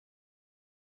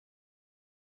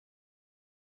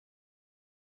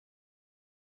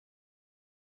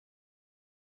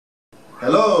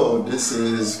Hello, this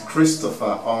is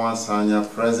Christopher Omasanya,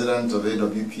 President of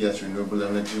AWPS Renewable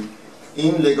Energy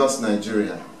in Lagos,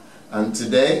 Nigeria. And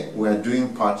today we are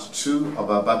doing part 2 of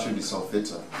our battery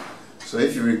desulfator. So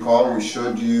if you recall, we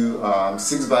showed you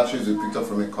 6 batteries we picked up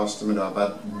from a customer that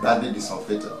are badly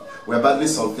desulfated. We are badly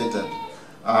sulfated.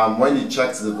 When you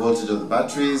checked the voltage of the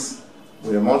batteries,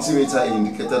 with a multimeter it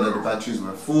indicated that the batteries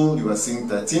were full. You were seeing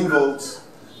 13 volts,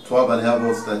 12.5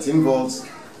 volts, 13 volts.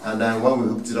 And then when we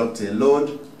hooked it up to a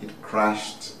load, it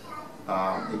crashed.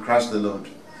 It crashed the load.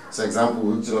 So example,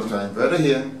 we hooked it up to an inverter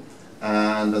here,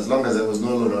 and as long as there was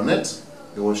no load on it,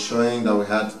 it was showing that we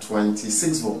had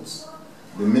 26 volts.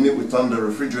 The minute we turned the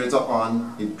refrigerator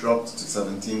on, it dropped to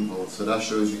 17 volts. So that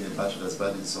shows you a battery that's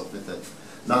badly desulfated.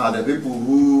 Now, there are people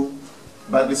who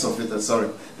there are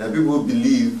people who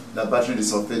believe that battery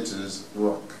desulfators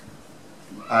work.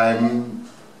 I've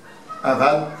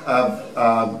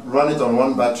run it on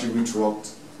one battery which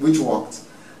worked,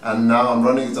 and now I'm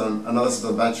running it on another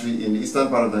set of battery in the eastern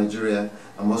part of Nigeria.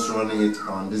 I'm also running it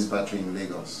on this battery in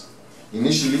Lagos.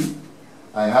 Initially,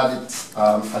 I had it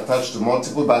attached to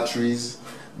multiple batteries,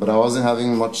 but I wasn't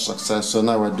having much success, so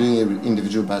now we're doing it with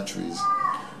individual batteries.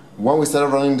 When we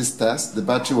started running this test, the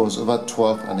battery was over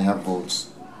 12.5 volts.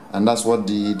 And that's what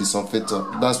the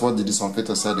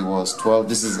desulfator said it was. 12.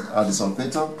 This is a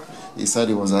desulfator. He said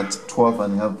it was at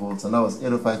 12.5 volts, and that was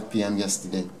 8:05 p.m.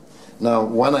 yesterday. Now,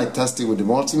 when I tested with the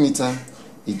multimeter,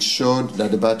 it showed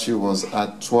that the battery was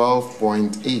at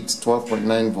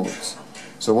 12.9 volts.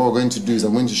 So what we're going to do is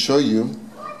I'm going to show you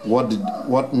what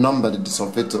number the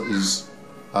desulfator is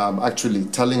actually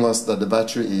telling us that the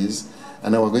battery is,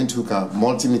 and then we're going to hook a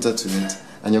multimeter to it,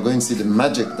 and you're going to see the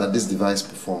magic that this device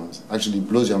performs. Actually, it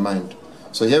blows your mind.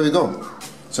 So here we go.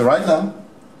 So right now,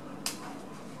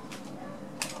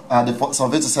 the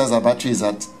desulfator says our battery is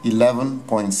at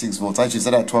 11.6 volts. Actually, it's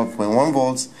at 12.1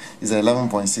 volts. It's at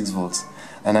 11.6 volts.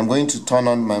 And I'm going to turn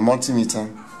on my multimeter,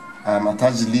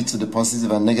 attach the lead to the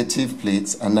positive and negative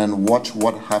plates, and then watch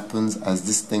what happens as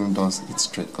this thing does its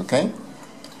trick, okay?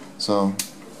 So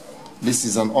this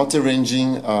is an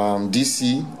auto-ranging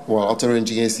DC, well,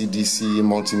 auto-ranging AC-DC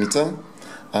multimeter,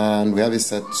 and we have it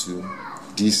set to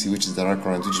DC, which is direct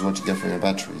current, which is what you get from your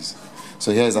batteries.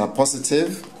 So here is our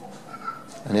positive,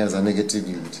 and here's our negative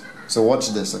lead. So watch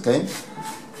this, okay?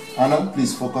 Anna,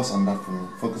 please focus on that for me.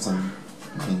 Focus on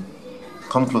me.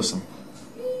 Come closer.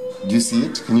 Do you see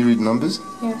it? Can you read numbers?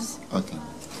 Yes. Okay.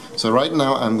 So right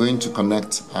now I'm going to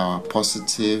connect our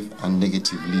positive and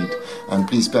negative lead. And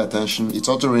please pay attention. It's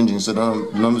auto-ranging, so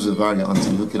the numbers will vary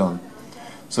until you hook it on.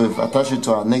 So if I attach it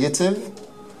to our negative,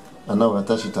 and now we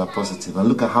attach it to our positive. And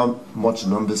look at how much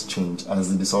numbers change as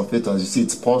the desulfator. As you see,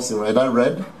 it's pulsing, right? That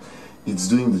red, it's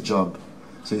doing the job.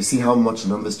 So you see how much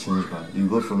numbers change by. You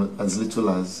go from as little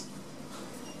as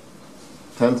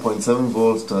 10.7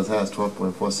 volts to as high as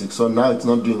 12.46. So now it's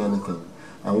not doing anything.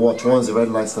 And watch, once the red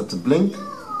light starts to blink,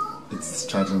 it's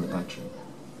discharging the battery.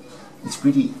 It's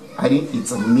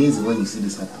it's amazing when you see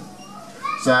this happen.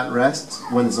 So at rest,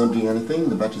 when it's not doing anything,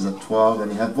 the battery's at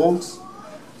 12.5 volts.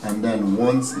 And then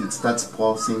once it starts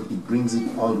pulsing, it brings it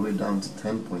all the way down to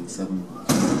 10.7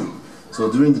 volts. So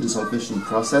during the desulfation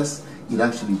process, it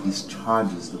actually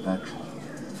discharges the battery.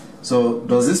 So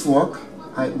does this work?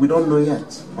 We don't know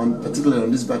yet. Particularly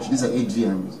on this battery, these are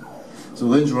HVMs. So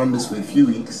we're going to run this for a few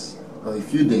weeks or a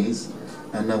few days,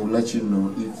 and I will let you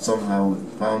know if somehow we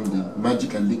found the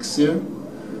magic elixir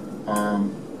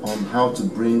on how to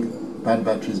bring bad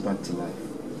batteries back to life.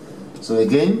 So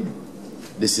again,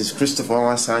 this is Christopher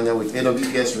Omasanya with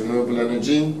AWPS Renewable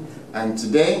Energy, and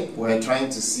today we're trying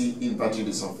to see if battery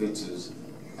desulfators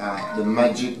are the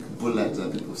magic bullet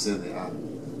that people say they are.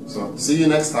 So see you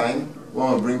next time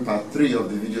when we bring part 3 of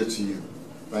the video to you.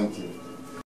 Thank you.